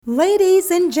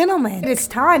Ladies and gentlemen, it is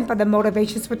time for the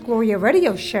Motivations with Gloria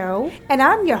radio show, and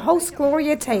I'm your host,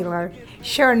 Gloria Taylor,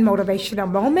 sharing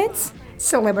motivational moments,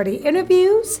 celebrity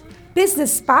interviews,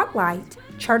 business spotlight,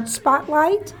 church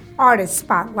spotlight, artist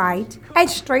spotlight, and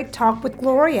straight talk with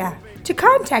Gloria. To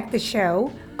contact the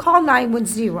show, call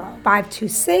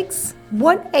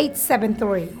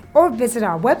 910-526-1873 or visit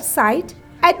our website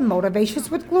at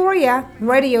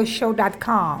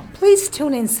motivationswithgloriaradioshow.com. Please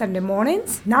tune in Sunday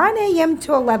mornings, 9 a.m.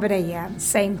 to 11 a.m.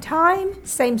 Same time,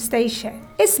 same station.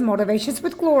 It's Motivations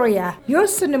with Gloria, your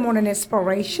Sunday morning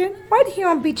inspiration, right here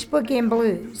on Beach Boogie and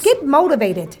Blues. Get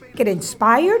motivated, get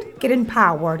inspired, get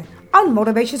empowered on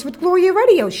Motivations with Gloria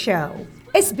radio show.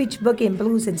 It's Beach Boogie and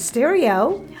Blues in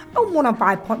stereo on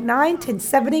 105.9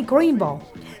 1070 Greenville,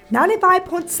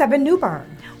 95.7 New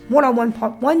Bern,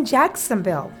 101.1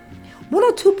 Jacksonville,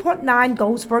 102.9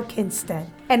 Goldsboro, Kinston,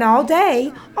 and all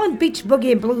day on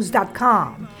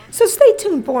beachboogieandblues.com. So stay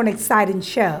tuned for an exciting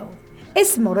show.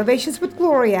 It's Motivations with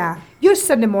Gloria, your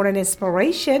Sunday morning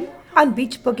inspiration on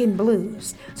Beach Boogie and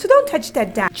Blues. So don't touch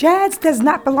that dial. Jazz does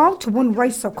not belong to one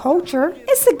race or culture.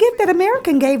 It's a gift that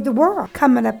America gave the world.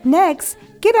 Coming up next,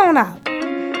 get on up.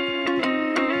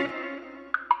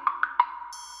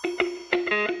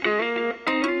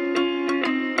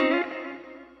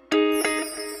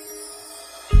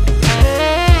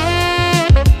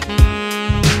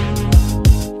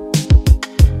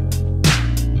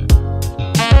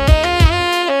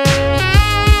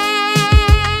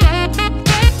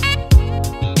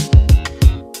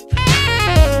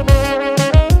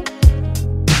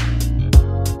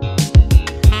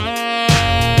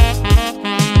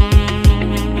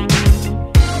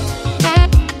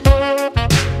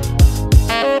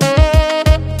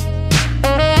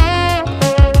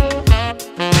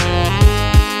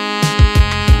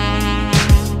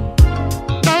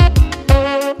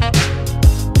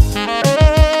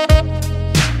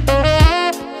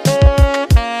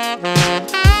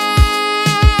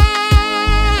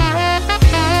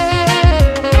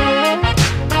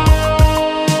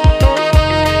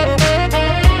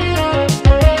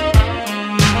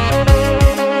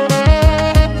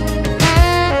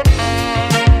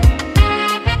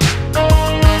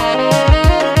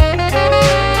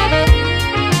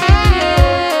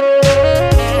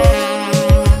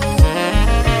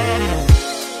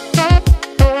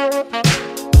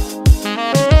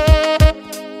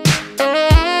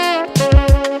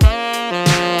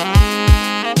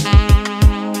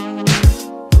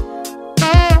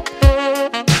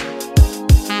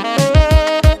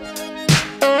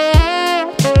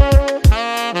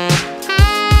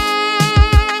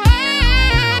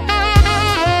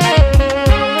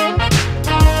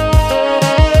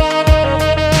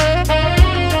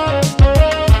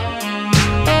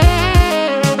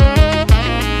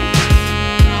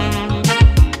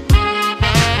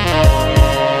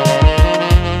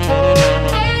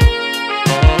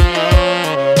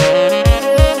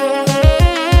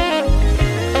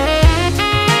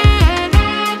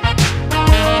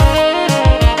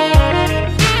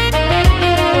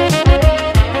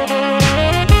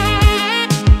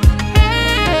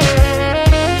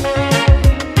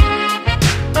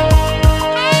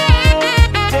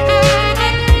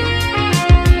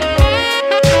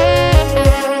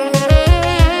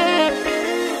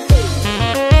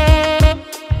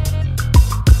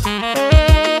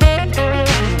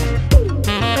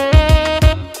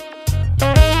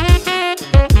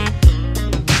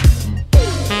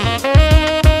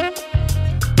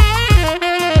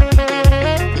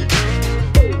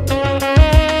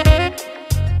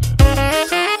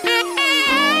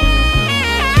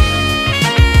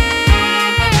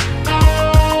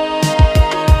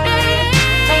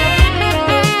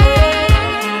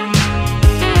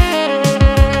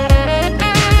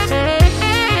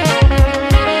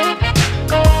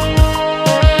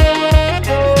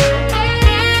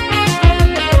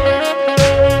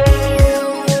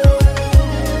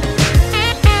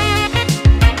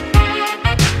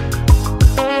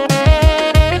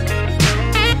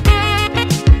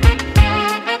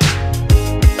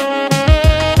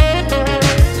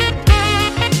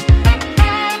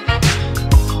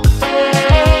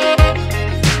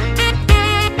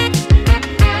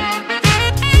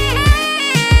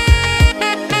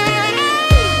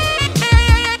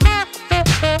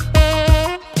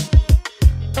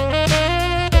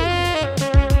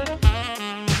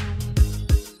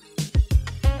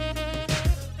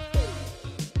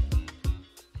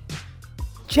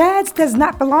 Jazz does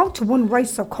not belong to one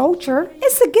race or culture.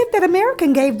 It's a gift that America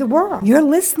gave the world. You're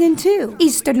listening to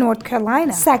Eastern North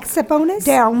Carolina saxophonist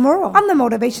Darryl Murrill on the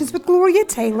Motivations with Gloria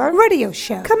Taylor radio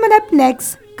show. Coming up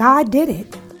next, God Did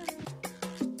It.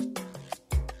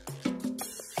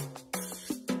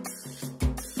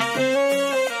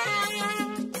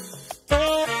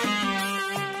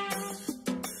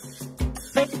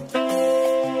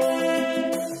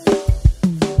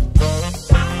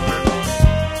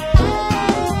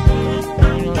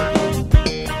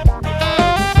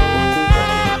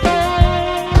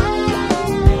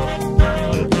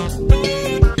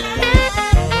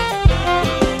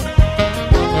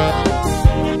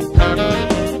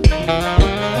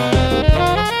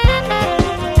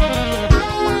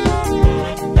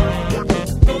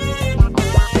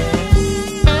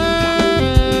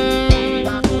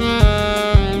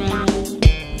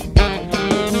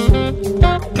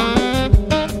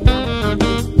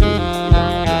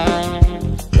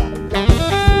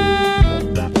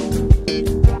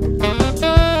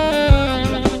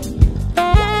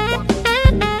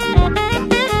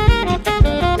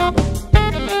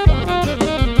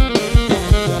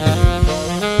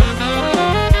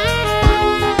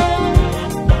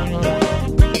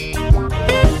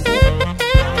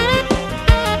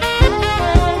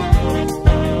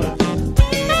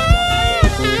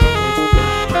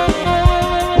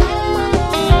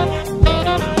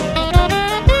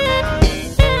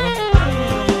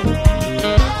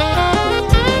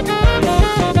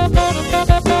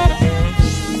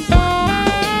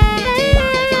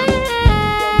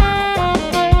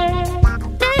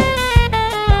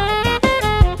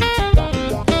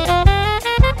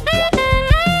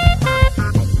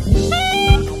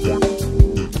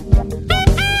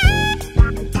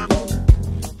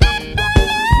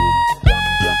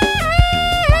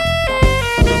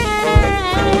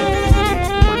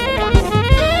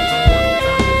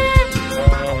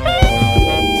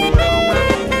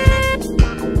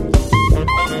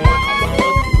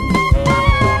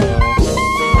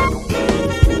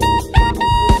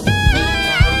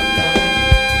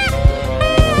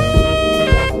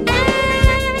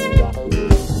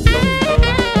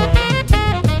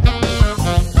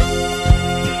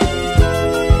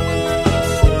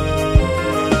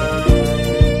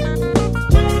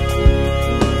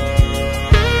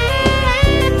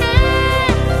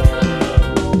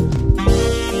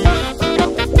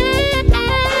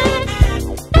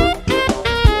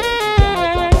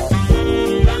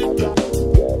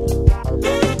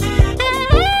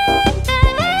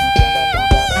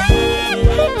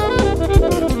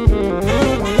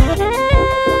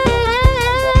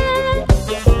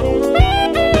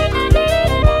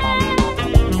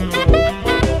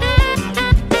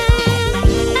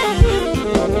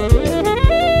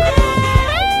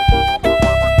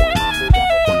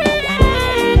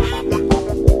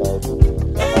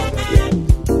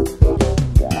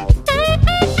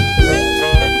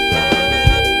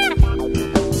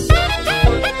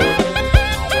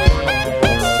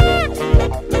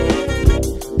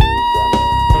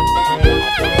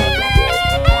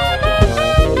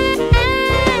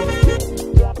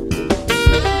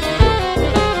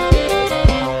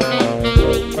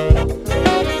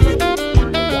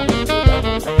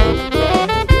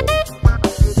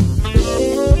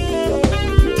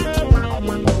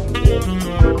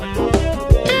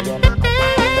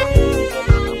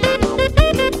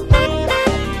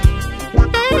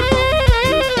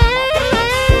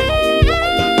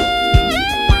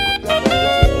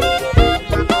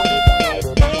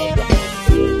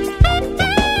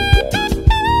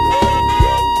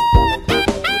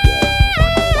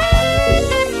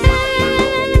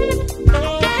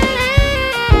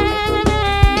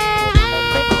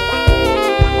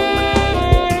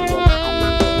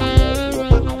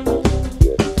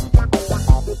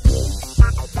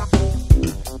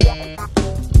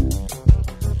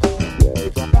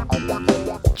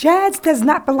 Jazz does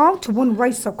not belong to one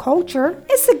race or culture.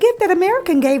 It's a gift that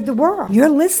America gave the world. You're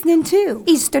listening to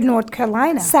Eastern North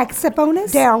Carolina saxophonist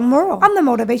Darryl Murrill on the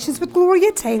Motivations with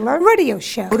Gloria Taylor radio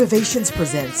show. Motivations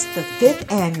presents the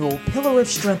 5th annual Pillar of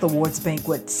Strength Awards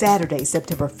Banquet, Saturday,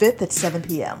 September 5th at 7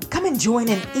 p.m. Come and join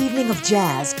an evening of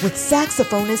jazz with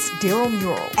saxophonist Darryl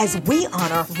Murrill as we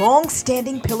honor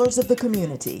long-standing pillars of the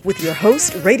community with your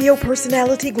host, radio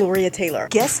personality Gloria Taylor,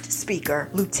 guest speaker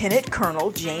Lieutenant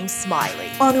Colonel James Smiley.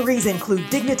 Honorees include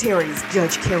dignitaries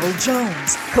Judge Carol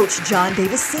Jones, Coach John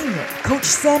Davis Sr., Coach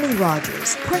Sammy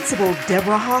Rogers, Principal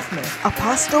Deborah Hoffman,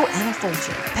 Apostle Anna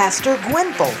Fulcher, Pastor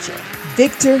Gwen Fulcher,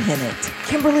 Victor Hennett,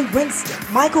 Kimberly Winston,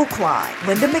 Michael Klein,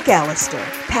 Linda McAllister,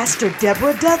 Pastor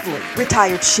Deborah Dudley,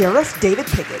 retired Sheriff David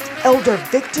Pickett, Elder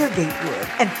Victor Gatewood,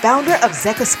 and founder of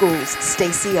Zecca Schools,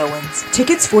 Stacy Owens.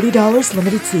 Tickets $40,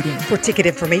 limited seating. For ticket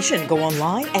information, go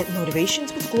online at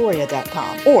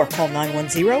motivationswithgloria.com or call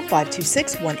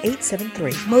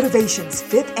 910-526-1873. Motivation's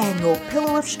 5th Annual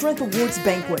Pillar of Strength Awards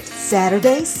Banquet,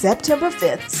 Saturday, September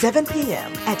 5th, 7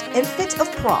 p.m. at Infant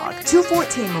of Prague,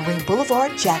 214 Marine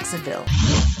Boulevard, Jacksonville.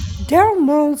 Darryl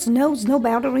Murrill knows no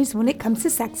boundaries when it comes to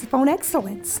saxophone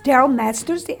excellence. Darryl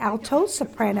masters the alto,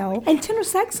 soprano, and tenor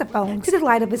saxophone to the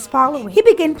delight of his following. He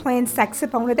began playing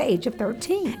saxophone at the age of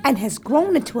 13 and has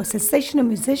grown into a sensational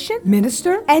musician,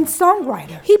 minister, and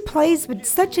songwriter. He plays with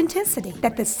such intensity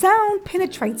that the sound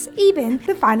penetrates even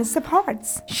the finest of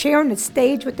hearts. Sharing the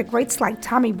stage with the greats like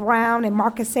Tommy Brown and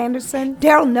Marcus Anderson,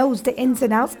 Darryl knows the ins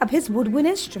and outs of his woodwind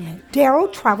instrument.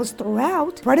 Darryl travels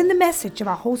throughout, spreading the message of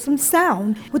a wholesome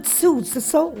sound which soothes the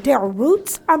soul. Darryl's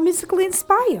roots are musically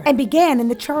inspired and began in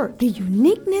the church. The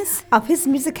uniqueness of his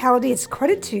musicality is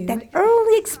credited to that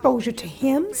early exposure to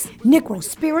hymns, Negro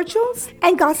spirituals,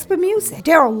 and gospel music.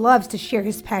 Darryl loves to share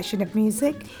his passion of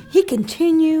music. He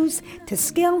continues to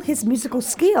scale his musical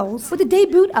skills with the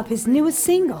debut of his newest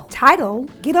single,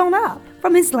 titled Get On Up,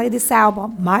 from his latest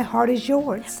album, My Heart Is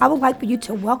Yours. I would like for you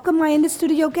to welcome my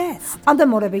in-the-studio guest on the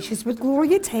Motivations with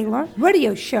Gloria Taylor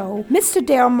radio show, Mr.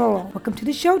 Darryl Murrill. Welcome to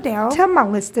the show, Darryl. Tell my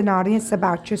listening audience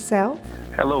about yourself.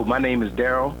 Hello, my name is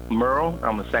Darryl Murrill.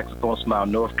 I'm a saxophonist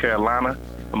from North Carolina.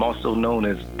 I'm also known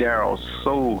as Darryl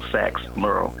Soul Sax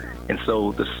Murrill. And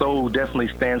so the soul definitely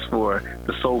stands for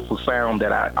the soulful sound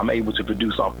that I'm able to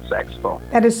produce off the saxophone.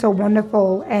 That is so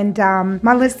wonderful. And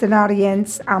my listening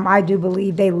audience, I do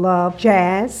believe they love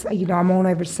jazz. You know, I'm on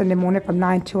every Sunday morning from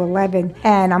 9 to 11,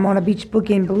 and I'm on a Beach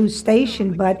Boogie and Blues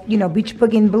station. But, you know, Beach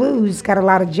Boogie and Blues got a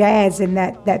lot of jazz in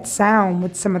that sound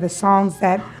with some of the songs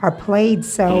that are played.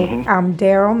 So,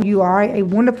 Darryl, you are a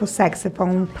wonderful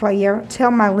saxophone player.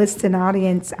 Tell my listening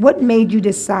audience, what made you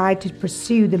decide to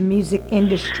pursue the music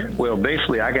industry? Well,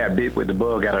 basically, I got bit with the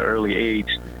bug at an early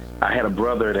age. I had a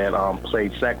brother that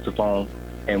played saxophone,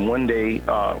 and one day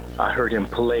I heard him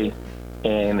play,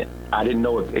 and I didn't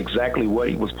know exactly what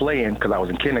he was playing because I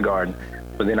was in kindergarten.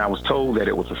 But then I was told that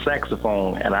it was a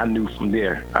saxophone, and I knew from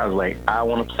there. I was like, I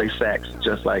want to play sax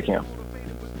just like him.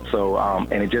 So,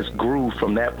 and it just grew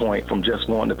from that point, from just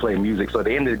wanting to play music. So at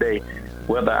the end of the day,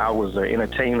 whether I was an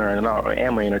entertainer or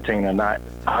am an entertainer or not,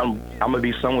 I'm going to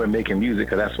be somewhere making music,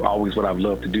 because that's always what I've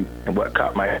loved to do and what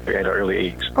caught my ear at an early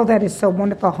age. Oh, that is so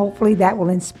wonderful. Hopefully that will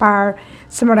inspire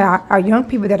some of our young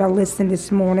people that are listening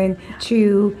this morning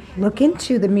to look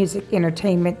into the music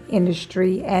entertainment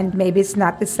industry. And maybe it's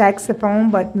not the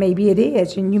saxophone, but maybe it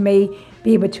is. And you may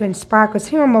be able to inspire, because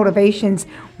here on Motivations,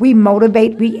 we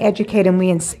motivate, we educate, and we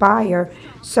inspire.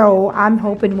 So I'm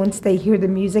hoping once they hear the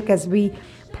music as we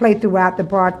play throughout the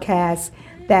broadcast,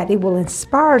 that it will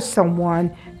inspire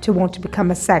someone to want to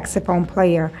become a saxophone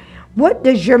player. What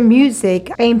does your music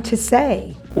aim to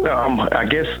say? Well, I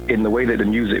guess in the way that the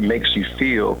music makes you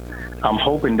feel, I'm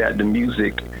hoping that the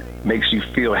music makes you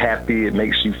feel happy, it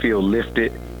makes you feel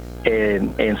lifted.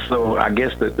 And so I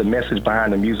guess the message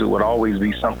behind the music would always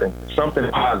be something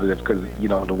positive, because, you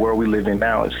know, the world we live in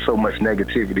now is so much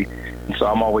negativity. And so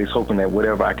I'm always hoping that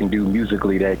whatever I can do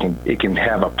musically, that it can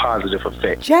have a positive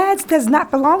effect. Jazz does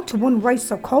not belong to one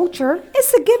race or culture.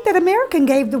 It's a gift that America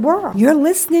gave the world. You're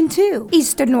listening to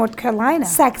Eastern North Carolina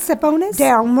saxophonist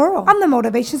Darryl Murrill on the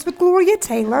Motivations with Gloria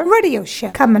Taylor radio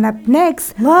show. Coming up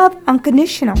next, Love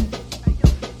Unconditional.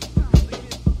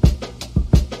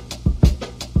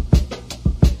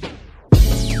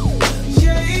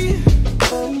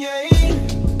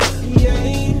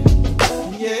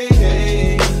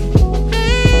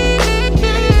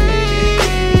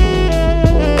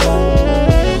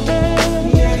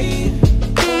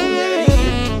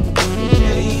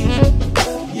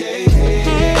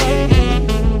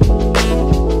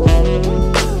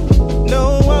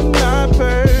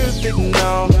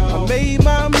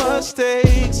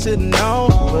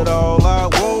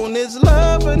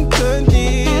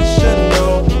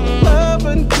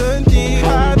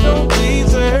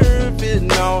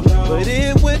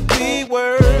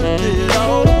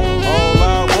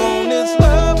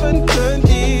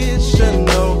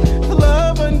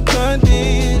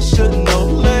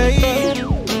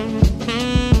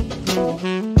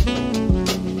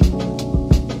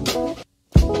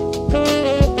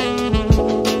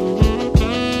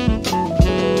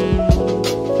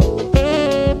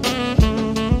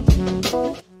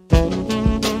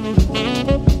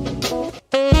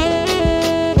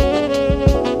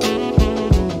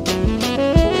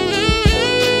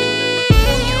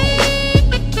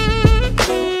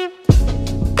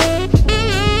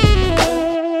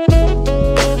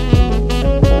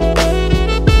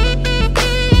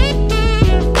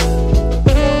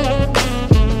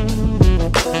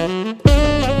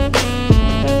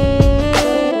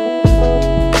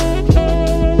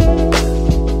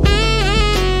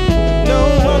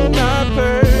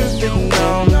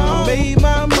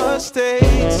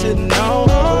 unconditional.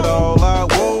 But all I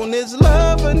want is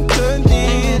love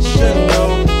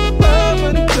unconditional. Love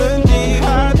unconditional.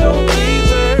 I don't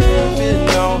deserve it,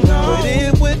 no, but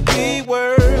it would be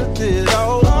worth it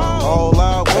all. All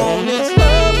I want is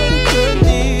love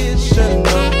unconditional.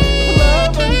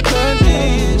 Love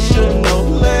unconditional.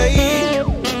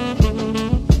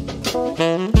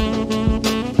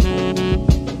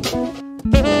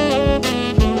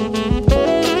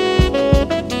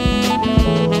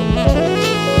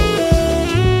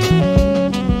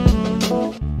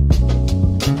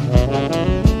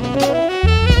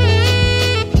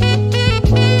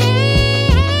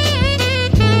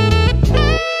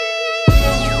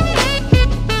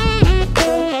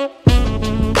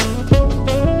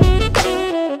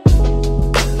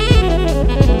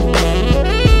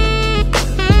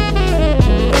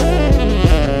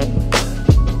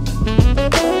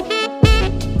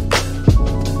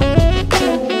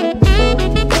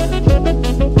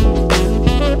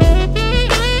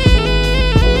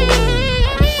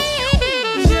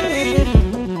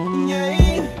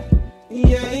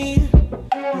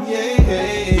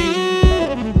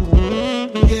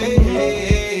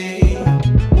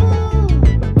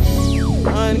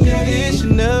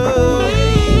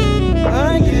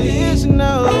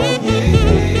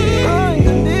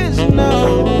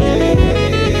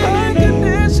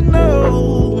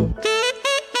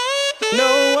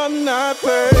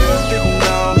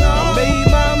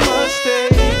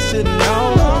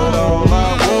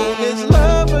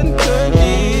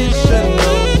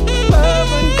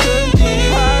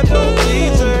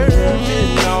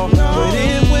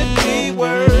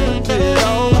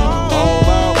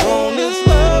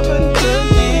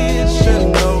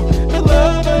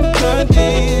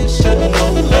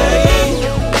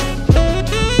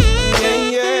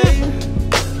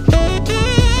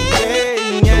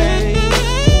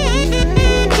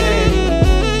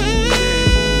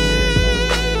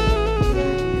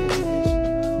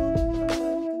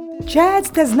 Jazz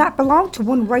does not belong to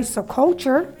one race or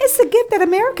culture. It's a gift that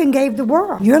America gave the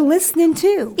world. You're listening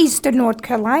to Eastern North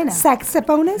Carolina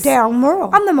saxophonist Darryl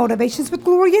Murrill on the Motivations with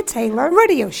Gloria Taylor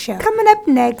radio show. Coming up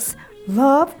next,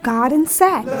 Love, God, and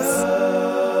Sax.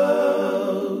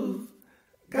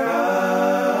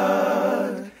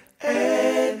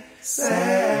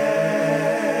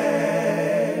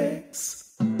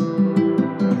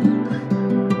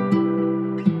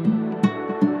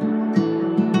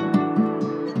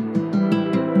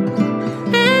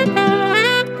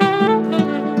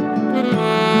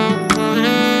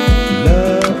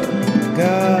 Love,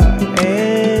 God,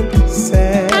 and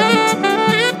sax.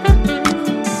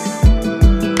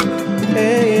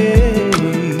 Hey,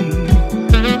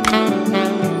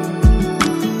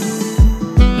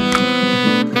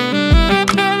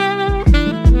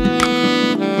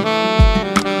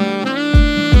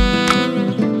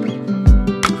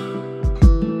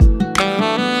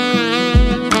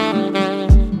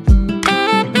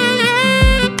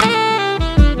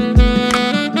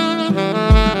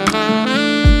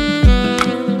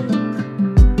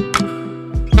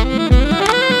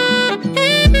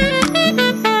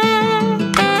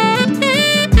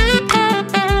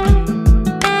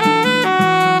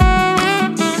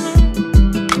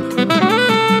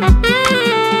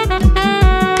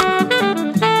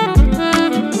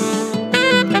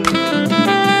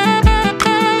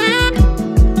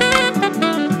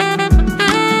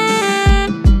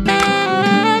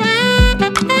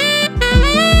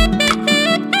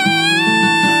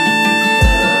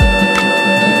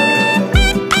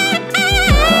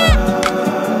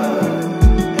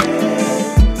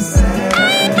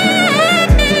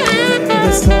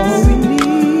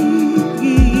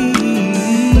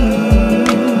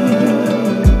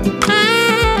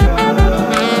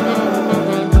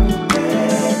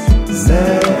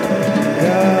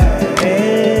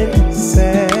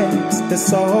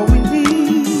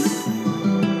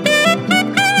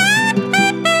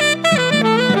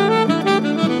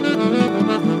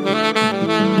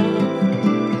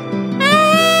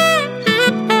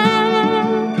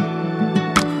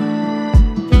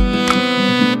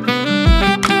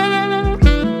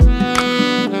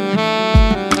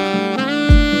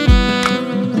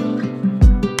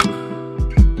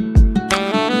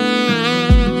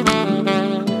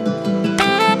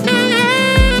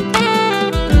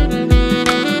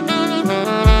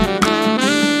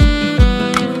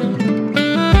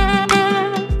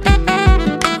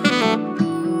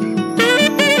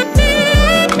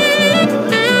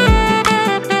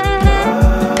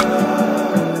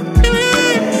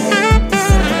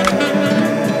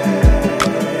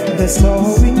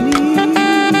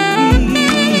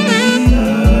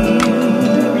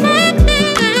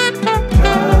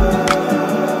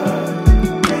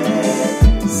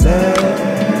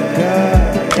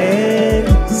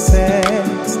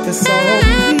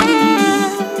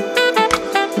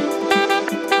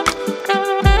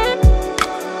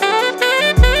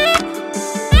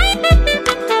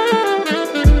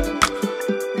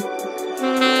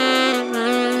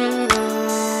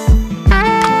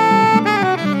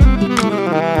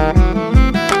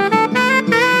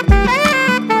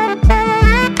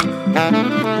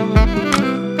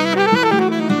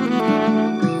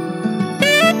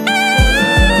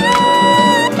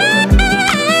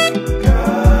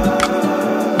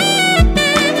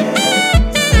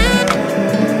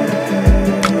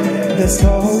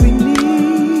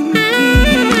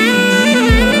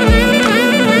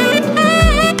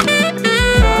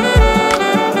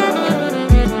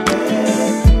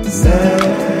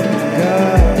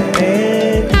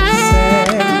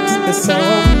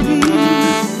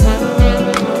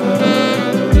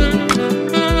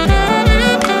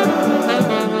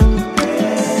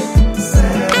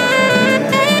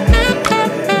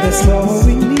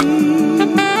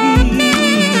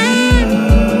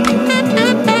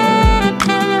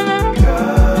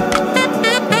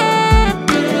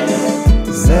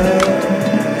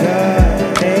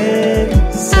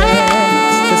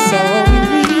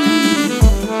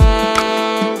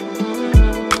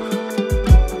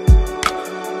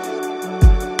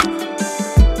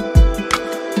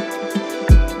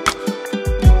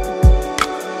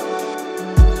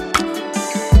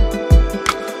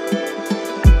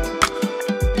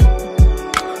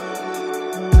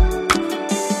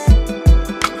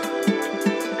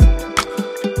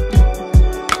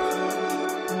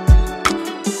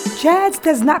 Jazz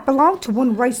does not belong to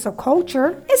one race or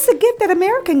culture. It's a gift that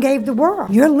America gave the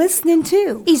world. You're listening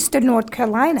to Eastern North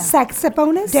Carolina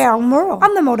saxophonist Darryl Murrill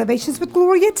on the Motivations with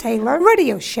Gloria Taylor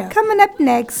radio show. Coming up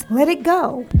next, Let It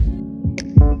Go.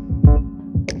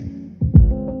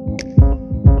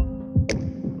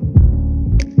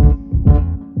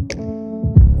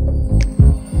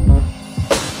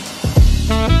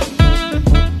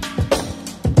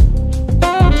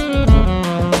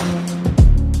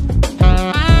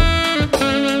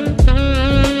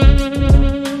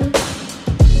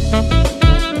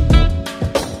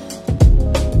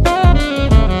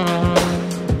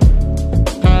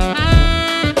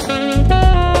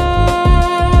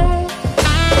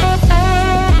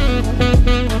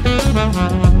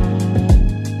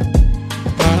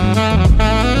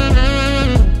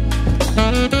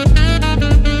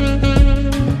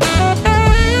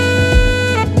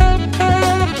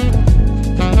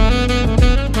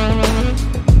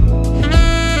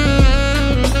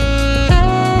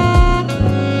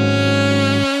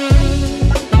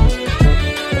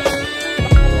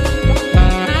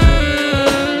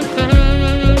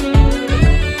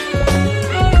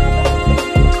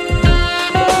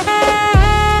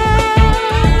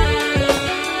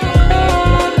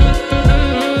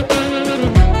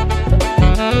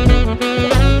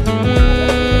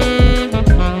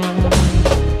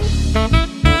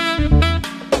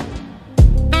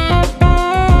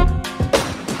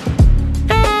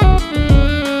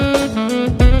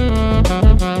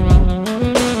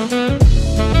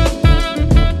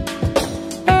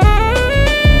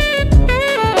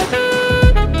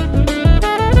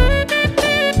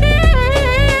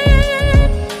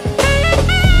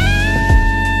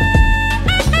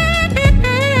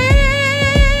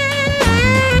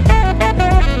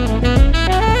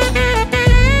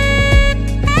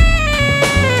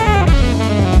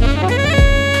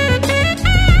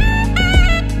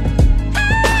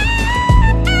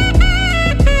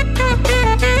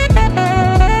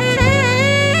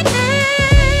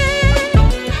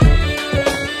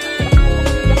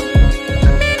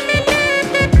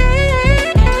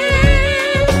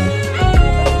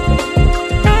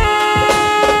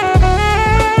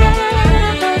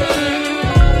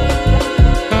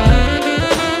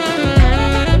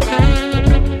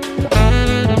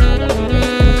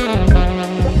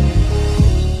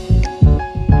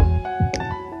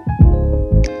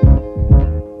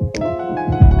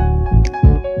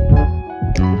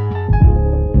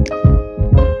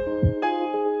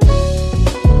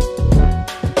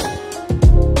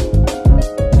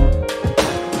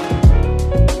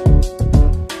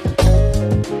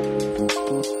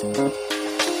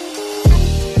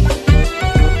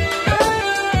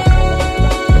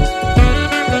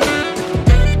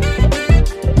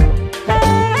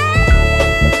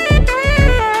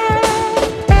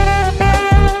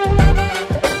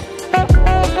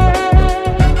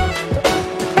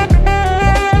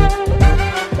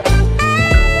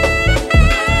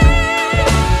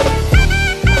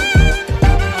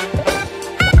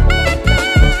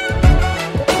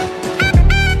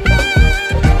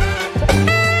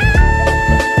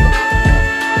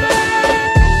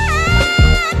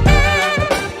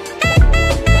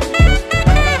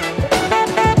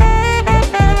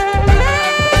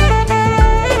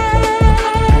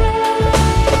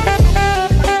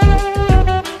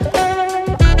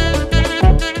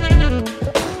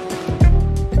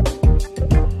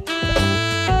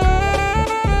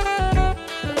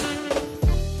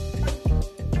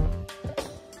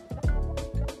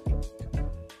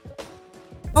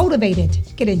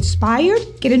 Motivated, get inspired,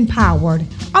 get empowered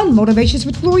on Motivations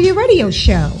with Gloria radio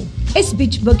show. It's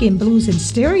Beach Boogie and Blues in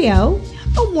stereo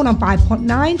on 105.9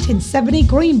 1070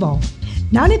 Greenville,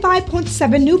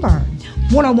 95.7 New Bern,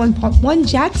 101.1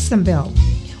 Jacksonville,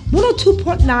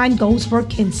 102.9 Goldsboro,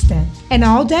 Kinston, and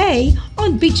all day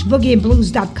on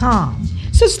beachboogieandblues.com.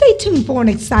 So stay tuned for an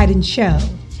exciting show.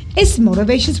 It's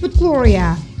Motivations with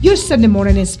Gloria, your Sunday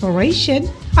morning inspiration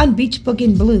on Beach Boogie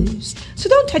and Blues. So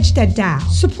don't touch that dial.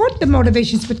 Support the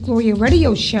Motivations with Gloria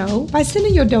radio show by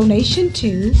sending your donation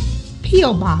to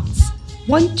P.O. Box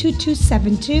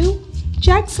 12272,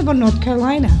 Jacksonville, North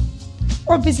Carolina,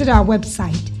 or visit our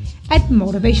website at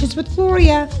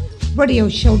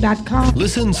motivationswithgloriaradioshow.com.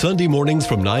 Listen Sunday mornings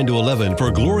from 9 to 11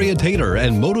 for Gloria Taylor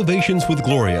and Motivations with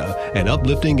Gloria, an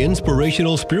uplifting,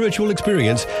 inspirational, spiritual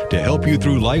experience to help you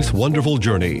through life's wonderful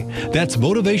journey. That's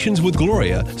Motivations with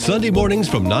Gloria, Sunday mornings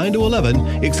from 9 to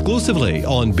 11, exclusively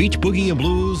on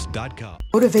beachboogieandblues.com.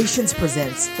 Motivations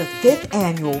presents the 5th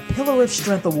Annual Pillar of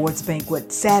Strength Awards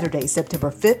Banquet, Saturday, September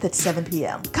 5th at 7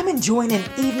 p.m. Come and join an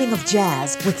evening of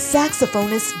jazz with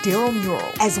saxophonist Darryl Murrill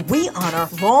as we honor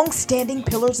long-standing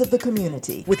pillars of the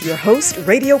community with your host,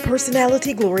 radio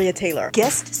personality Gloria Taylor,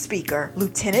 guest speaker,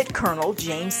 Lieutenant Colonel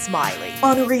James Smiley.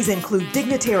 Honorees include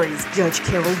dignitaries Judge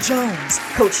Carol Jones,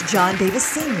 Coach John Davis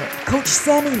Sr., Coach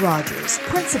Sammy Rogers,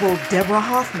 Principal Deborah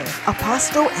Hoffman,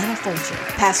 Apostle Anna Folger,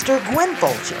 Pastor Gwen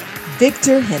Folger,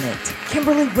 Victor Hennett,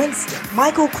 Kimberly Winston,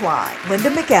 Michael Klein, Linda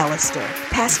McAllister,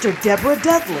 Pastor Deborah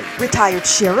Dudley, retired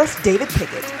Sheriff David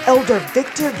Pickett, Elder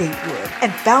Victor Gatewood,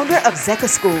 and founder of Zecca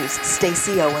Schools,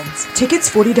 Stacy Owens. Tickets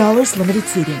 $40, limited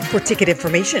seating. For ticket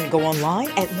information, go online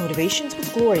at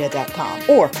motivationswithgloria.com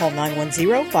or call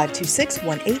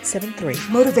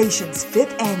 910-526-1873. Motivations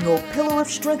 5th Annual Pillar of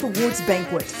Strength Awards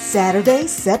Banquet, Saturday,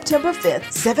 September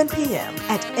 5th, 7 p.m.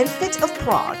 at Infant of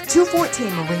Prague,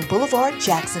 214 Marine Boulevard,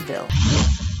 Jacksonville.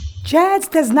 Jazz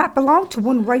does not belong to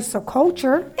one race or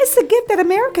culture. It's a gift that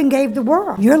America gave the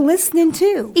world. You're listening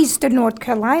to Eastern North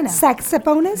Carolina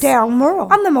saxophonist Darryl Murrill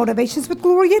on the Motivations with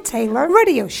Gloria Taylor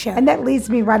radio show. And that leads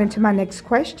me right into my next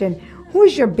question. Who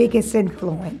is your biggest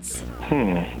influence?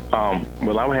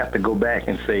 Well, I would have to go back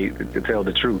and say, to tell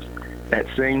the truth, that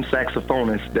same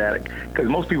saxophonist because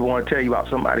most people want to tell you about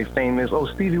somebody famous,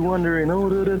 Stevie Wonder and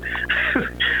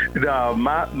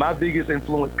my biggest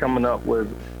influence coming up was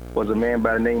a man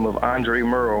by the name of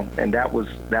Murrill, and that was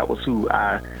who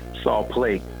I saw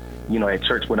play, at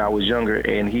church when I was younger,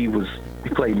 and he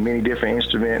played many different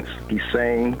instruments, he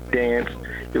sang, danced.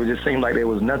 It just seemed like there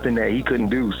was nothing that he couldn't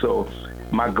do. So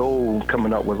my goal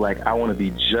coming up was like, I want to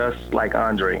be just like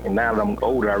Andre, and now that I'm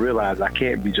older, I realize I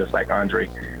can't be just like Andre.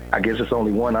 I guess it's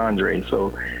only one Andre,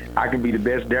 so I can be the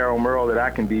best Darryl Murrill that I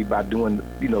can be by doing,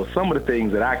 some of the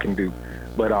things that I can do.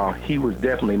 But he was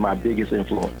definitely my biggest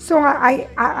influence. So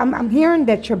I'm hearing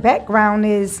that your background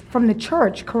is from the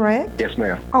church, correct? Yes,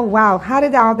 ma'am. Oh, wow. How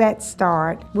did all that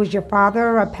start? Was your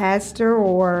father a pastor,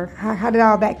 or how did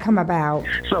all that come about?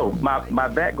 So my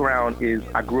background is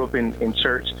I grew up in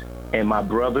church, and my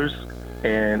brothers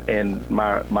and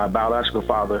my biological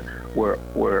father were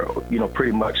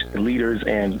pretty much leaders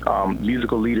and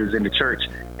musical leaders in the church.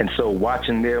 And so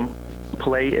watching them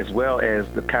play, as well as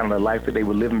the kind of life that they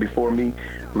were living before me,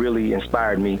 really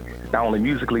inspired me, not only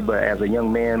musically, but as a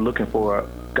young man looking for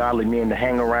godly men to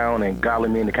hang around and godly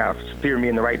men to kind of steer me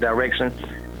in the right direction.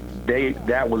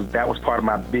 That was part of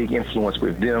my big influence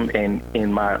with them and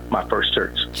in my first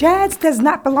church. Jazz does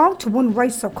not belong to one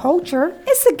race or culture.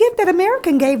 It's a gift that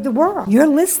America gave the world. You're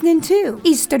listening to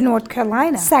Eastern North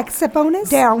Carolina saxophonist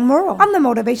Darryl Murrill on the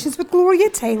Motivations with Gloria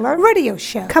Taylor radio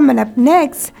show. Coming up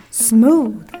next,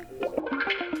 Smooth.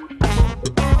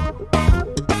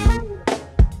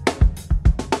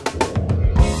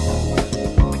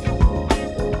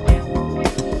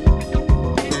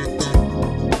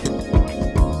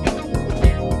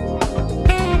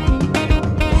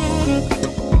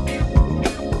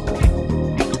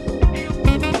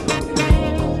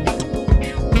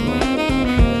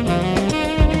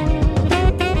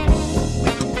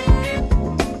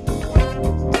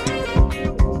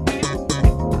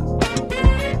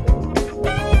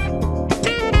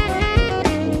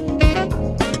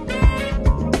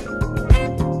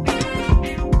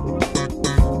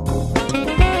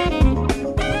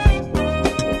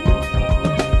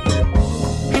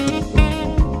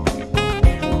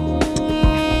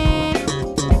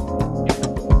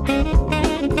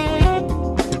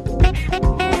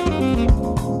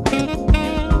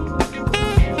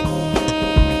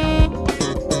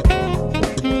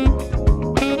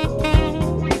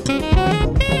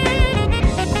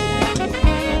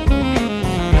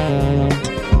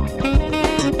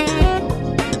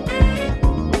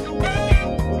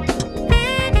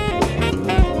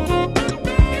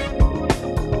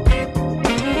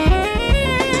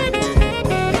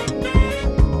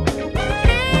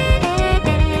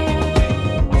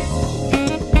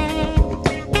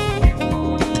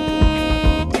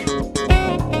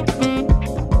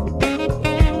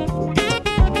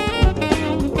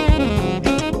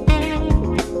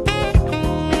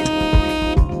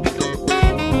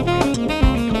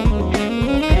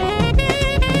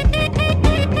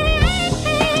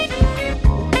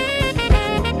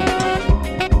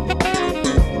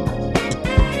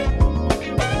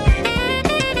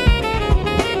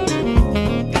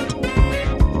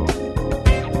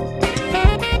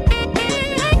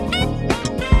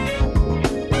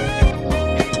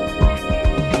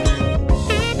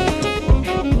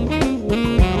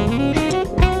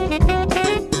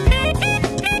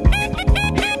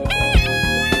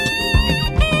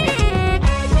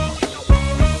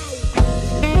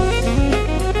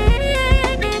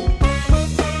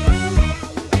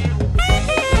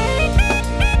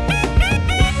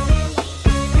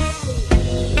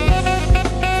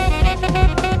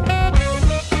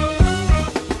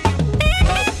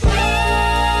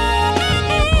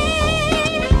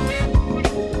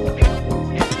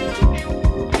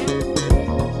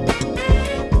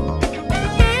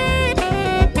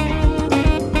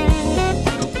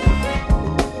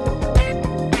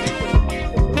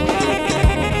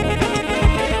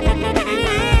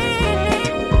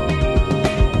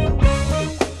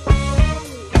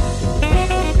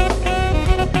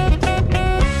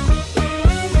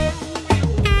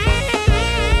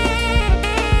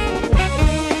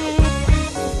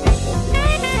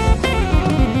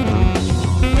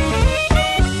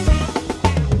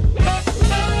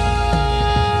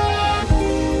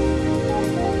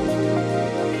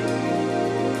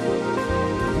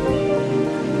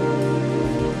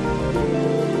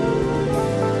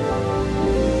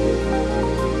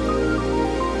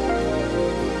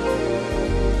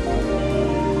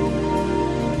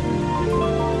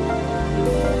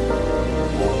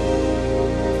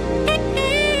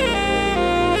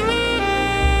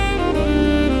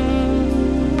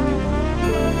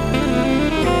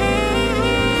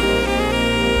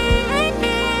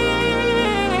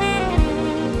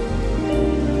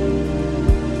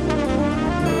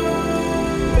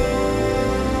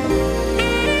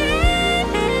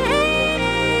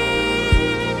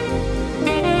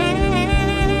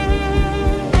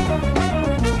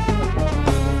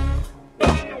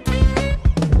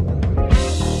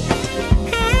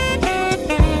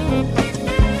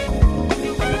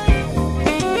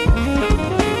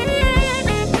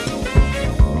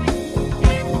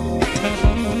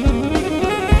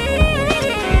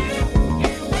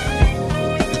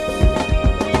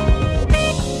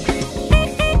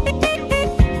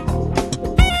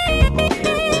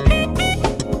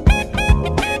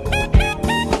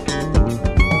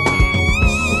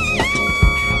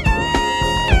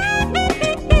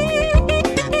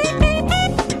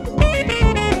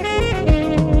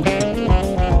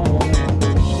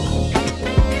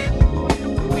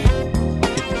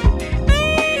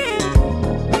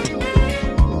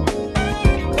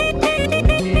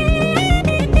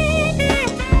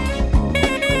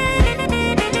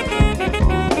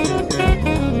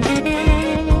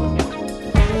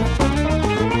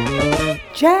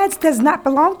 does not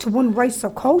belong to one race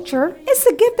or culture. It's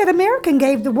a gift that America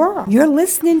gave the world. You're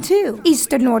listening to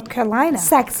Eastern North Carolina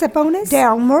saxophonist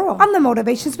Darryl Murrill on the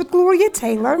Motivations with Gloria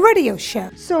Taylor radio show.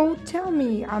 So tell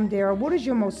me, Darryl, what is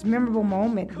your most memorable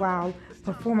moment while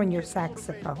performing your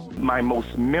saxophone? My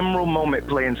most memorable moment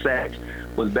playing sax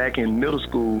was back in middle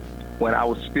school when I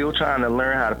was still trying to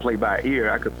learn how to play by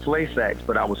ear. I could play sax,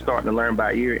 but I was starting to learn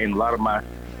by ear, and a lot of my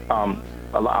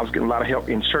I was getting a lot of help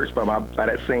in church by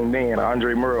that same man,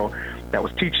 Murrill, that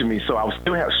was teaching me. So I was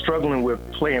still struggling with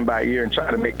playing by ear and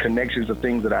trying to make connections of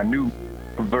things that I knew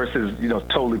versus,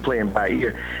 totally playing by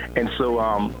ear. And so,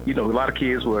 a lot of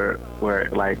kids were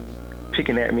like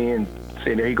picking at me and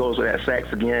saying, there he goes with that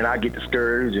sax again. And I get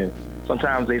discouraged. And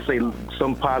sometimes they say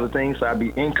some positive things, so I'd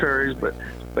be encouraged. But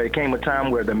it came a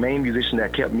time where the main musician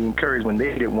that kept me encouraged when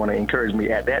they didn't want to encourage me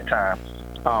at that time,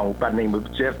 by the name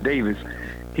of Jeff Davis,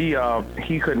 he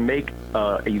couldn't make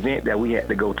an event that we had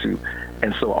to go to.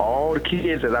 And so all the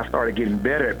kids, as I started getting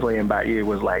better at playing by ear,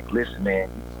 was like, listen, man,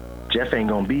 Jeff ain't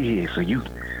going to be here, so you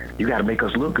got to make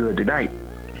us look good tonight.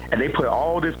 And they put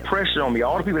all this pressure on me,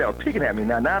 all the people that were picking at me.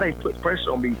 Now they put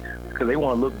pressure on me because they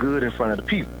want to look good in front of the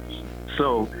people.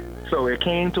 So it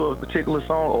came to a particular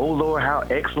song, Oh Lord, How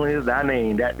Excellent Is Thy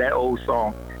Name, that old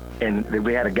song. And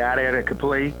we had a guy there that could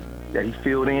play, that he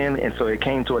filled in, and so it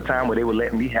came to a time where they would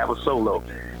let me have a solo.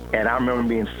 And I remember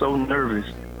being so nervous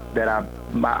that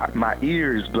my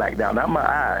ears blacked out, not my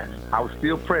eyes. I was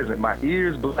still present. My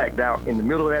ears blacked out in the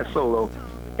middle of that solo.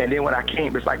 And then when I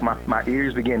came, it's like my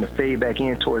ears began to fade back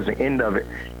in towards the end of it.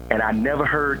 And I never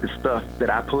heard the stuff that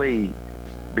I played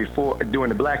before during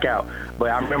the blackout.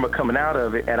 But I remember coming out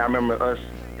of it, and I remember us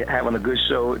having a good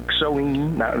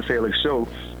showing, not necessarily a show.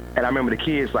 And I remember the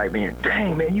kids like, man,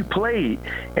 dang, man, you played.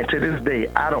 And to this day,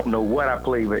 I don't know what I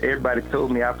played, but everybody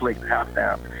told me I played half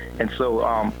down. And so,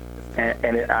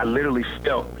 I literally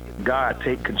felt God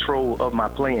take control of my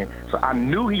playing. So I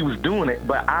knew he was doing it,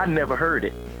 but I never heard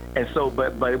it. And so,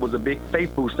 but it was a big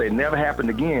faith booster. It never happened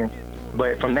again.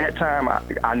 But from that time,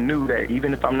 I knew that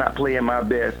even if I'm not playing my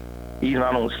best, even if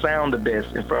I don't sound the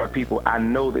best in front of people, I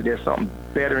know that there's something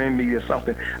better in me or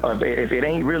something. If it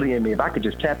ain't really in me, if I could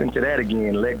just tap into that again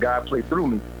and let God play through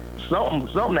me, something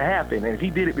to happen. And if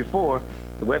he did it before,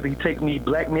 whether he take me,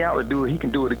 black me out to do it, he can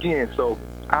do it again. So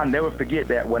I'll never forget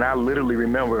that when I literally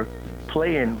remember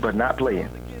playing but not playing.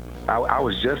 I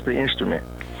was just the instrument.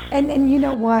 And you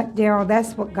know what, Darryl,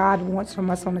 that's what God wants from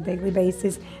us on a daily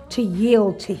basis, to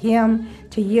yield to him,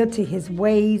 to yield to his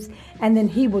ways, and then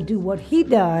he will do what he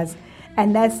does,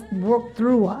 and that's work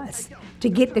through us to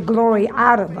get the glory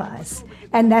out of us.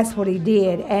 And that's what he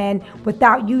did. And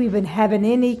without you even having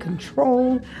any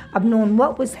control of knowing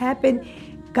what was happening,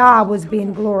 God was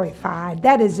being glorified.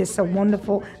 That is just so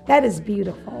wonderful. That is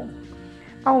beautiful.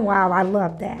 Oh, wow, I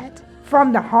love that.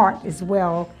 From the heart as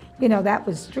well. That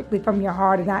was strictly from your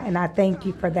heart, and I thank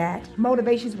you for that.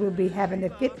 Motivations will be having the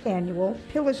 5th annual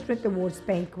Pillar Strength Awards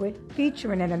banquet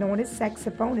featuring an anointed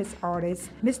saxophonist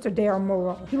artist, Mr. Darryl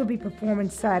Murrill. He will be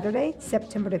performing Saturday,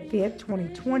 September the 5th,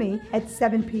 2020 at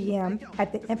 7 p.m.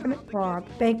 at the Infinite Prague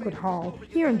Banquet Hall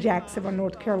here in Jacksonville,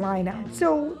 North Carolina.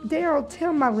 So, Darryl,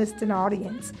 tell my listening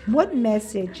audience, what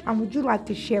message would you like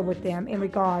to share with them in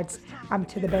regards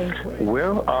to the banquet?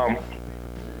 Well,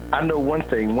 I know one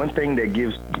thing that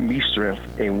gives me strength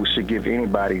and should give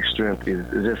anybody strength is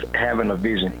just having a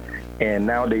vision. And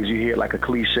nowadays you hear it like a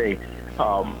cliche,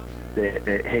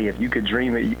 that hey, if you could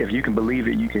dream it, if you can believe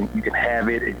it, you can have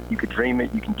it. If you could dream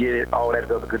it, you can get it, all that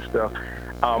other good stuff.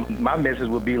 My message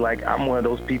would be like, I'm one of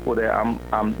those people that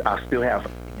I still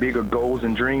have bigger goals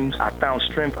and dreams. I found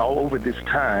strength all over this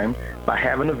time by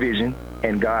having a vision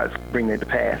and God's bringing it to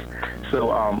pass. So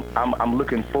I'm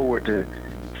looking forward to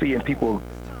seeing people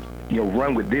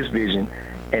run with this vision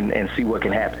and see what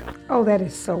can happen. Oh, that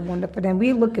is so wonderful. And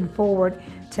we're looking forward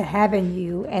to having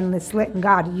you and let's letting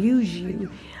God use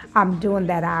you during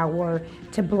that hour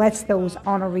to bless those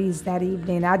honorees that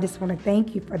evening. I just want to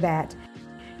thank you for that.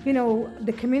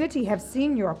 The community have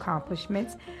seen your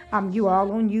accomplishments. You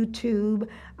all on YouTube,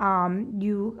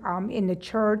 you in the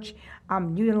church,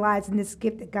 utilizing this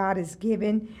gift that God has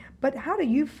given. But how do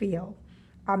you feel?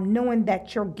 Knowing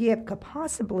that your gift could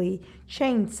possibly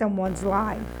change someone's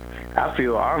life? I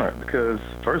feel honored because,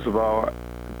 first of all,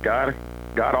 God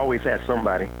always has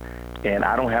somebody, and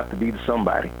I don't have to be the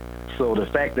somebody. So the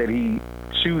fact that he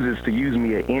chooses to use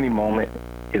me at any moment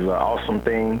is an awesome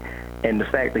thing, and the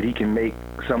fact that he can make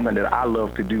something that I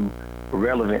love to do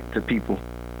relevant to people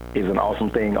is an awesome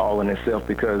thing all in itself,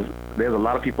 because there's a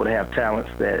lot of people that have talents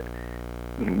that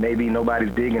maybe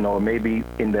nobody's digging, or maybe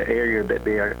in the area that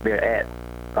they're at,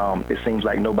 it seems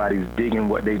like nobody's digging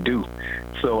what they do.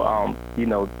 So,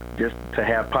 just to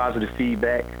have positive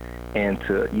feedback and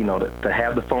to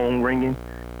have the phone ringing,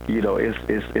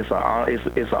 it's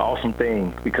an awesome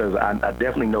thing, because I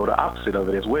definitely know the opposite of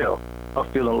it as well, of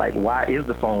feeling like, why is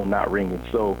the phone not ringing?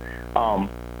 So,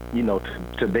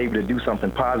 to be able to do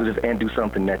something positive and do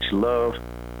something that you love,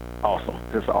 awesome.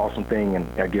 It's an awesome thing, and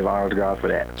I give honor to God for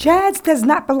that. Jazz does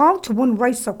not belong to one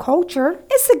race or culture.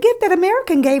 It's a gift that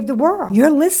America gave the world.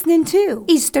 You're listening to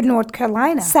Eastern North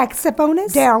Carolina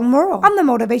saxophonist Darryl Murrill on the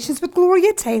Motivations with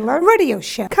Gloria Taylor radio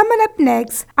show. Coming up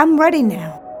next, I'm Ready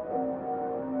Now.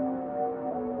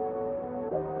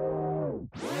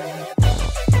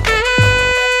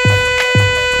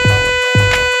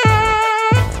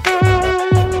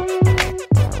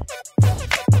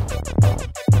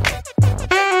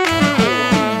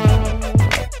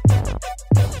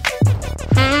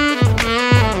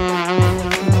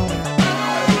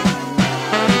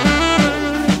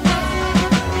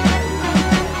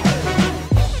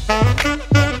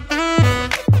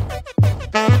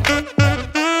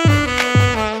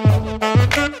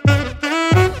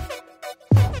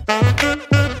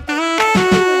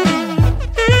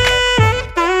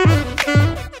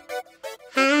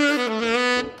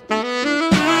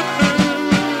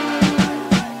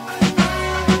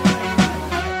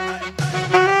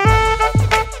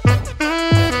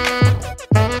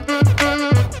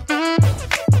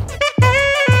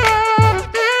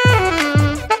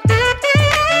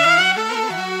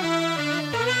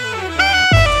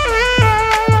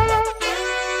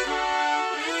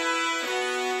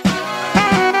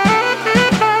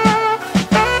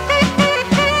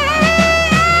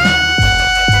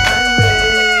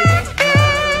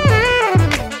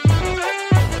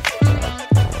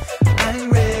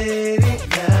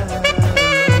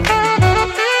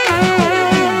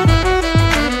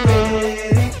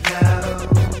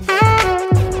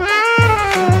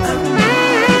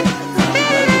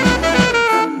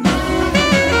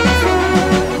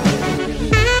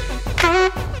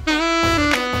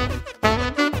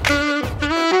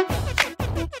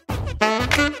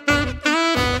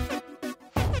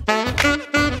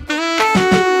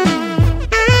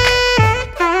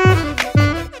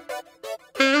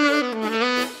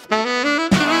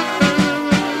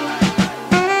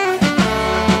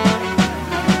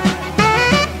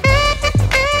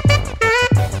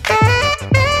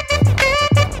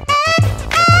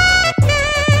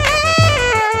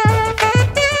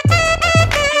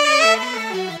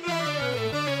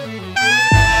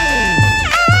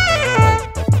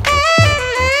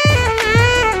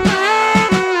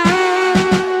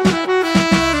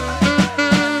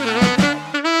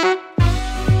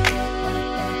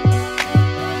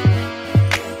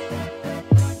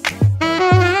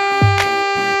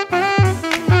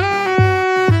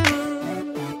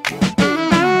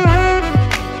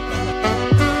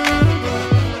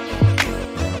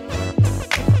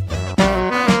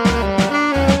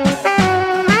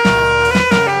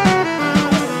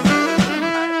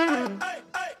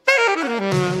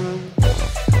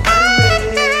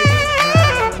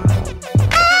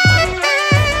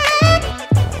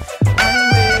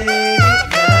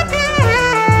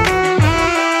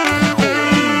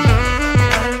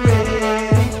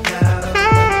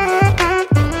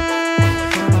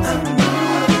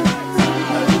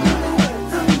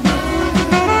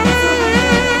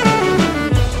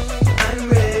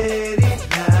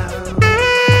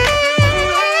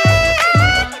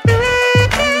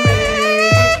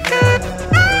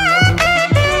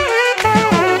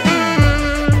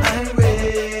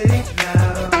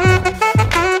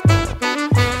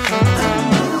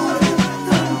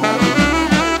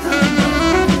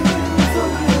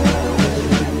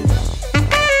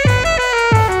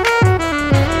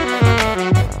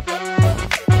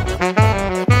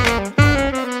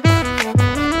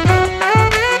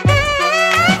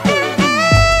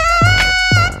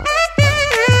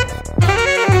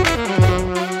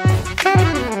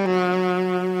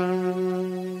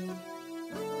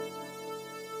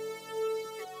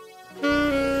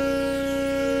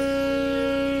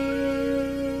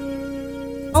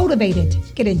 Motivated,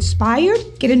 get inspired,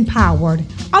 get empowered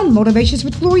on Motivations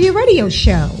with Gloria radio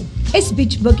show. It's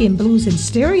Beach Boogie and Blues in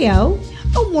stereo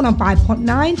on 105.9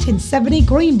 1070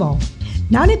 Greenville,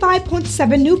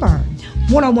 95.7 New Bern,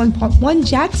 101.1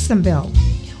 Jacksonville,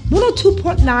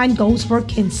 102.9 Goldsboro,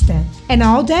 Kinston, and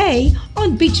all day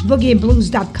on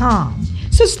beachboogieandblues.com.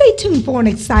 So stay tuned for an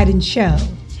exciting show.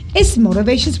 It's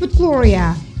Motivations with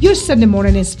Gloria, your Sunday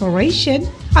morning inspiration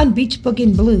on Beach Boogie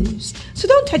and Blues. So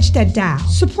don't touch that dial.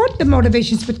 Support the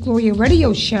Motivations with Gloria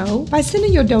radio show by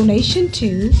sending your donation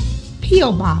to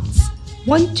P.O. Box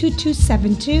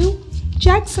 12272,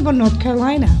 Jacksonville, North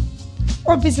Carolina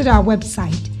or visit our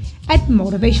website at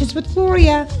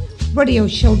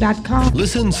motivationswithgloriaradioshow.com.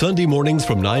 Listen Sunday mornings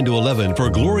from 9 to 11 for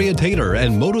Gloria Taylor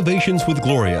and Motivations with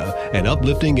Gloria, an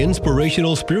uplifting,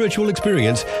 inspirational, spiritual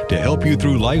experience to help you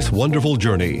through life's wonderful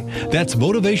journey. That's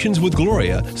Motivations with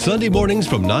Gloria, Sunday mornings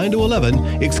from 9 to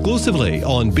 11, exclusively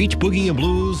on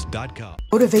beachboogieandblues.com.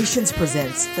 Motivations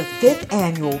presents the 5th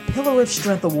annual Pillar of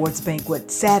Strength Awards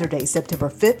Banquet, Saturday, September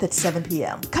 5th at 7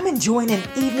 p.m. Come and join an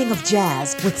evening of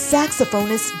jazz with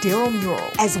saxophonist Darryl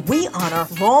Murrill as we honor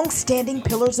long-standing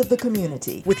pillars of the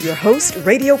community with your host,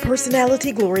 radio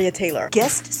personality Gloria Taylor,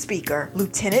 guest speaker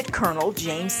Lieutenant Colonel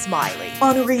James Smiley.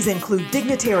 Honorees include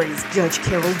dignitaries Judge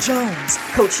Carol Jones,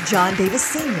 Coach John Davis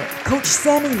Sr., Coach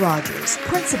Sammy Rogers,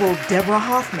 Principal Deborah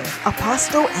Hoffman,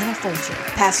 Apostle Anna Fulcher,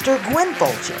 Pastor Gwen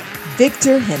Fulcher,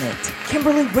 Victor Hennett,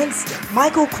 Kimberly Winston,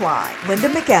 Michael Klein, Linda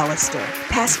McAllister,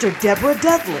 Pastor Deborah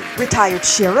Dudley, retired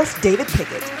Sheriff David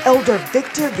Pickett, Elder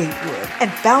Victor Gatewood, and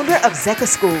founder of Zecca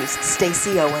Schools,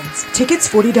 Stacy Owens. Tickets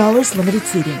 $40, limited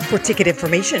seating. For ticket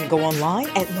information, go online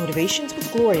at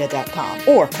motivationswithgloria.com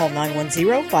or call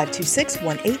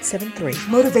 910-526-1873.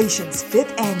 Motivations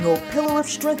 5th Annual Pillar of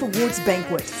Strength Awards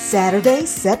Banquet, Saturday,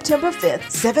 September 5th,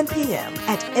 7 p.m.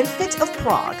 at Infant of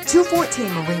Prague,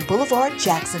 214 Marine Boulevard,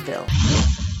 Jacksonville.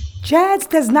 Jazz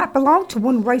does not belong to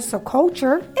one race or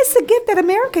culture. It's a gift that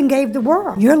America gave the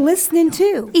world. You're listening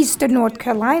to Eastern North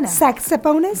Carolina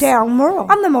saxophonist Darryl Murrill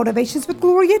on the Motivations with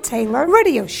Gloria Taylor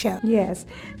radio show. Yes,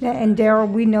 and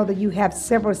Darryl, we know that you have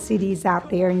several CDs out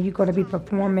there and you're going to be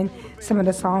performing some of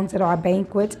the songs at our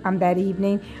banquet that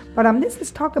evening. But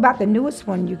let's talk about the newest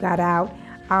one you got out.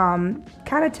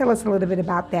 Kind of tell us a little bit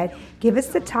about that. Give us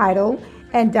the title.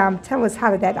 And tell us, how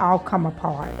did that all come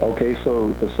apart? Okay,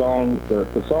 so the song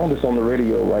that's on the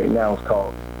radio right now is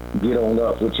called Get On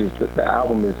Up, which is the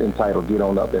album is entitled Get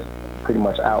On Up. It's pretty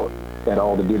much out at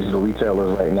all the digital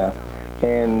retailers right now.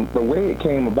 And the way it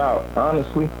came about,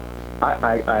 honestly,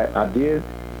 I did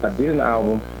an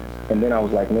album, and then I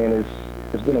was like, man,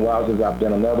 it's been a while since I've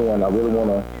done another one. I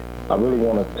really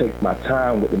want to take my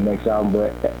time with the next album,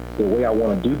 but the way I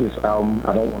want to do this album,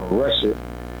 I don't want to rush it.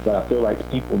 But I feel like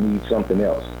people need something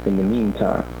else in the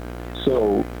meantime.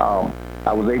 So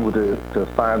I was able to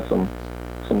find some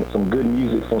good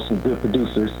music from some good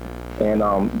producers and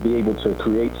be able to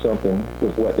create something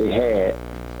with what they had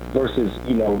versus,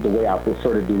 the way I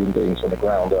prefer to do things from the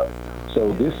ground up.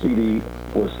 So this CD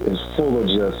is full of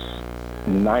just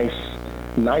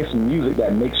nice music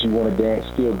that makes you want to dance,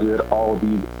 feel good, all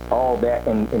that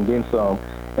and then some.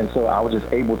 And so I was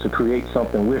just able to create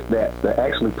something with that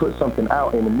actually put something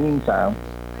out in the meantime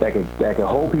that could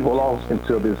hold people off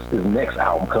until this next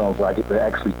album comes, where I get to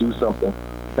actually do something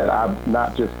that I've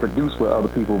not just produced for other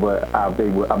people, but I've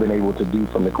been able to do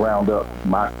from the ground up,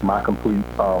 my complete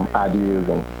ideas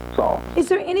and songs. Is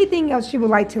there anything else you would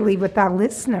like to leave with our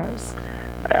listeners?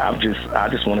 I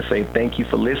just want to say thank you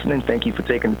for listening. Thank you for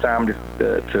taking the time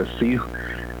to see,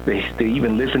 to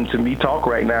even listen to me talk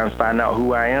right now and find out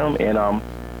who I am. And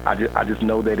I just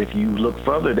know that if you look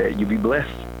further, that you'll be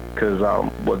blessed, because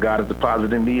what God has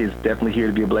deposited in me is definitely here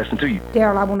to be a blessing to you.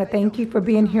 Darryl, I want to thank you for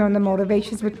being here on the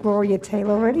Motivations with Gloria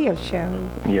Taylor radio show.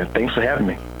 Yeah, thanks for having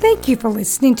me. Thank you for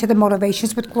listening to the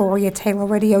Motivations with Gloria Taylor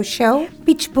radio show,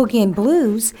 Beach Boogie and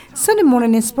Blues, Sunday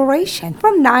morning inspiration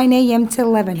from 9 a.m. to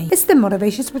 11 a.m. It's the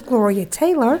Motivations with Gloria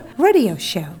Taylor radio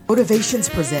show. Motivations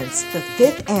presents the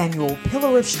 5th Annual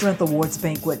Pillar of Strength Awards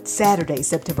Banquet, Saturday,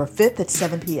 September 5th at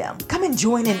 7 p.m. Come and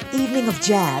join an evening of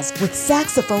jazz with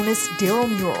saxophonist Darryl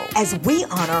Murrill as we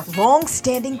honor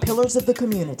long-standing pillars of the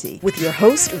community with your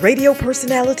host, radio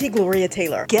personality Gloria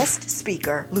Taylor, guest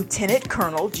speaker Lieutenant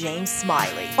Colonel James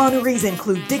Smiley. Honorees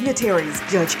include dignitaries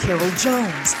Judge Carol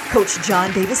Jones, Coach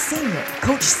John Davis Sr.,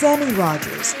 Coach Sammy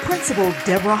Rogers, Principal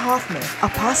Deborah Hoffman,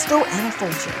 Apostle Anna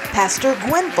Fulcher, Pastor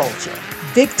Gwen Fulcher,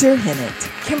 Victor Hennett,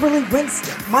 Kimberly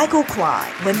Winston, Michael Klein,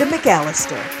 Linda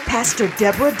McAllister, Pastor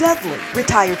Deborah Dudley,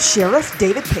 retired Sheriff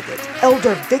David Pickett,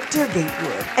 Elder Victor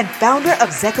Gatewood, and founder of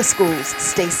Zecca Schools,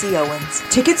 Stacy Owens.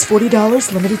 Tickets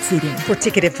 $40, limited seating. For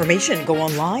ticket information, go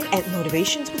online at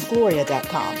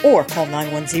motivationswithgloria.com or call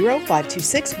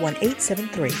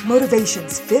 910-526-1873.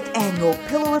 Motivations 5th Annual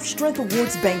Pillar of Strength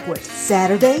Awards Banquet,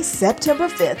 Saturday, September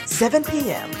 5th, 7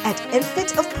 p.m. at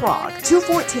Infant of Prague,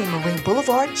 214 Marine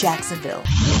Boulevard, Jacksonville.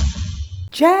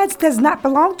 Jazz does not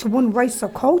belong to one race or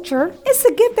culture. It's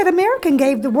a gift that America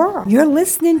gave the world. You're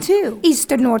listening to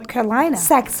Eastern North Carolina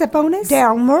saxophonist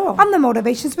Darryl Murrill on the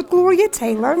Motivations with Gloria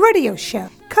Taylor radio show.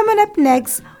 Coming up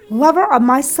next, Lover of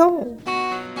My Soul.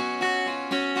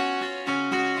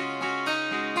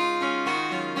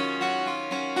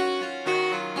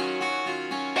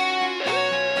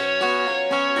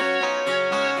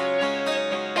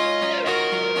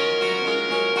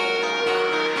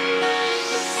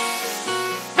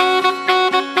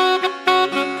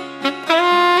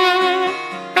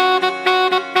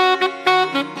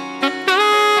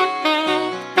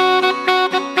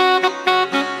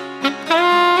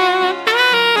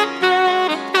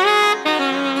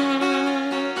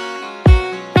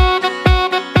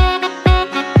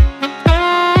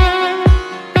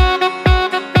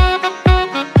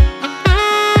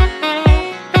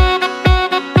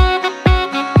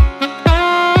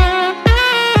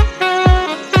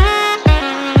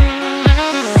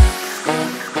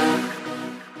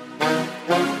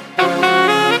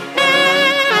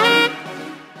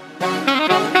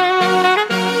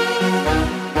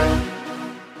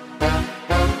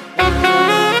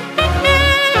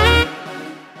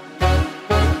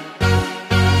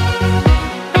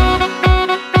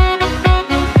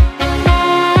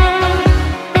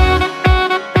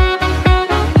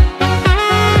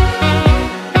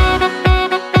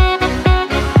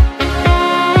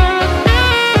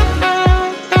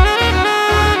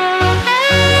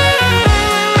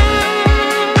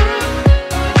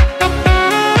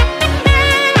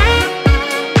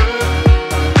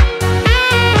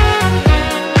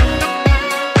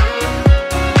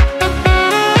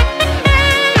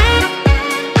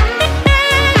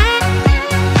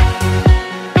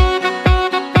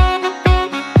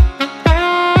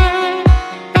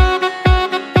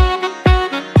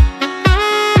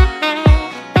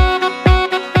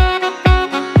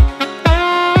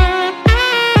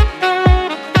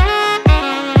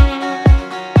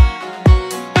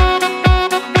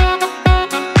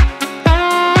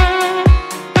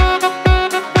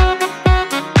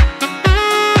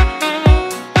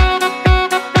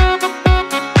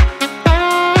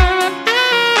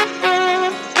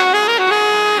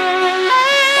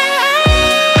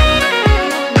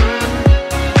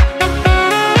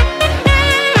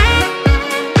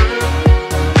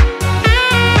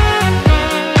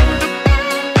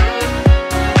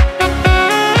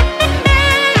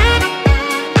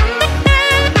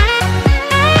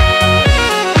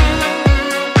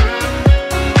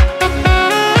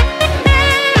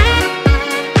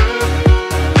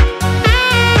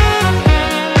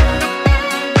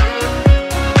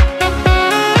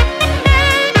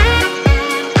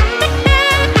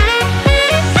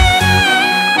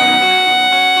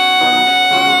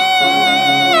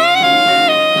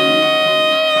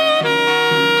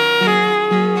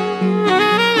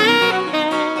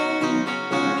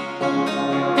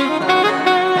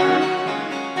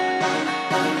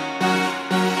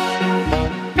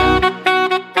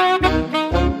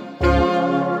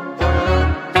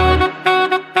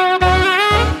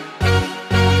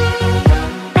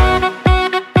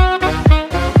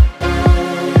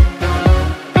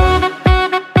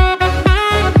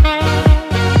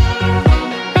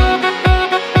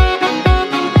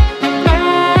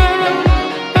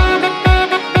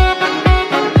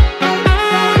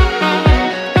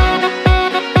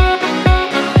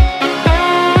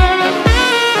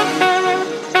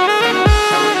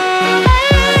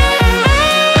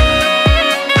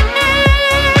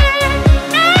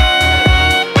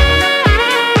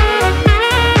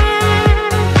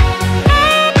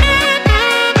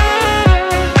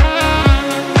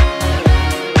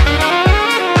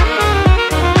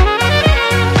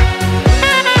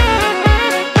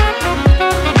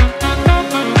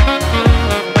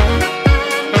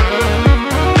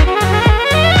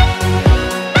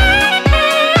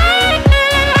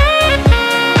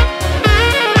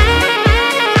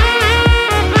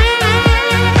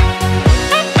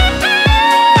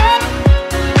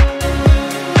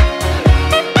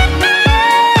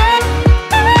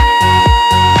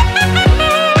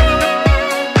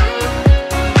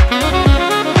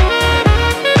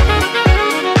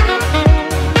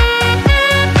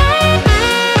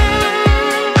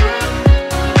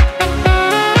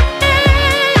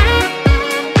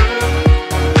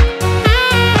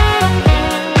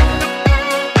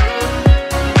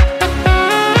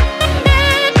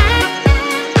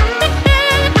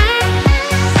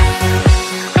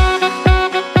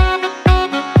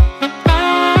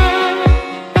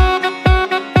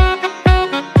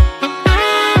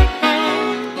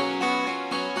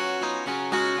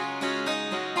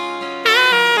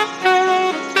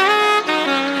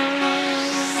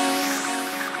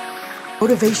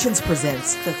 Motivations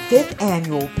presents the 5th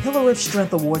Annual Pillar of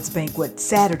Strength Awards Banquet,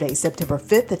 Saturday, September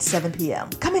 5th at 7 p.m.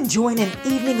 Come and join an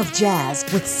evening of jazz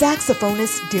with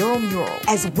saxophonist Darryl Murrill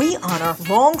as we honor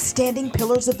long-standing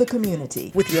pillars of the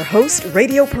community with your host,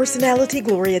 radio personality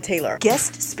Gloria Taylor,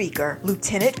 guest speaker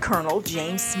Lieutenant Colonel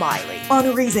James Smiley.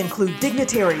 Honorees include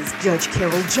dignitaries Judge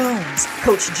Carol Jones,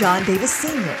 Coach John Davis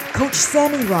Sr., Coach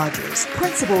Sammy Rogers,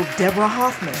 Principal Deborah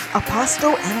Hoffman,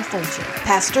 Apostle Anna Fulcher,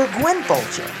 Pastor Gwen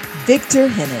Fulcher, Victor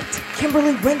Hennett,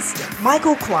 Kimberly Winston,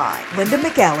 Michael Klein, Linda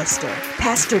McAllister,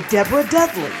 Pastor Deborah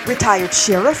Dudley, retired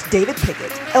Sheriff David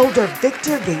Pickett, Elder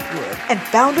Victor Gatewood, and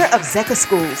founder of Zecca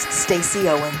Schools, Stacy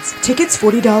Owens. Tickets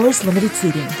 $40, limited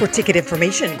seating. For ticket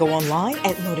information, go online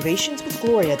at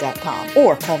motivationswithgloria.com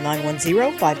or call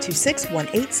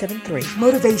 910-526-1873.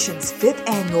 Motivations 5th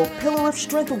Annual Pillar of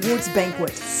Strength Awards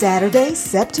Banquet, Saturday,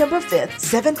 September 5th,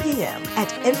 7 p.m.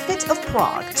 at Infant of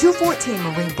Prague, 214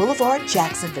 Marine Boulevard,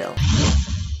 Jacksonville.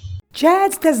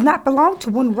 Jazz does not belong to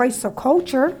one race or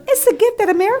culture. It's a gift that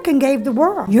America gave the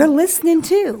world. You're listening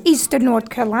to Eastern North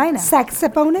Carolina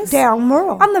saxophonist Darryl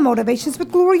Murrill on the Motivations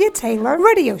with Gloria Taylor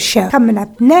radio show. Coming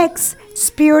up next,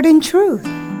 Spirit and Truth.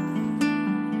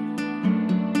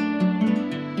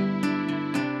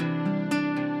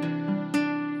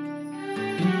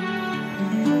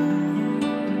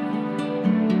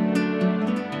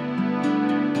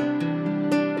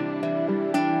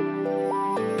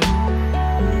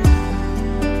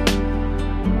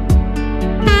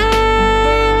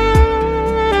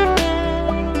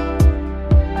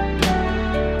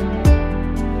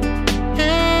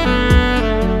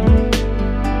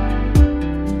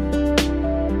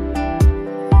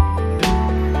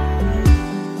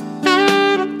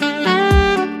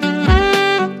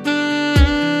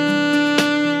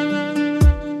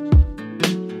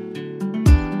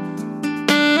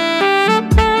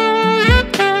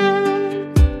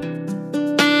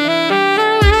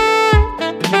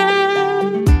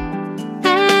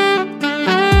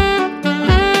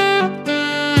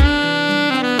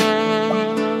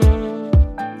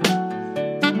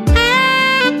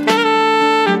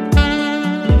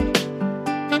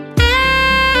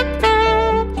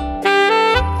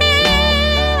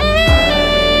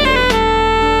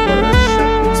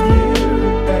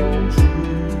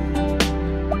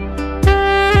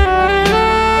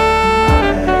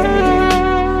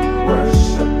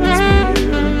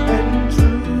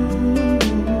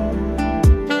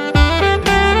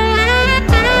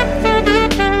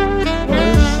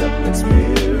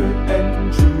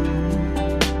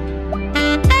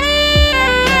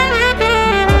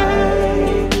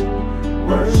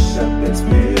 It's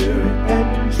me.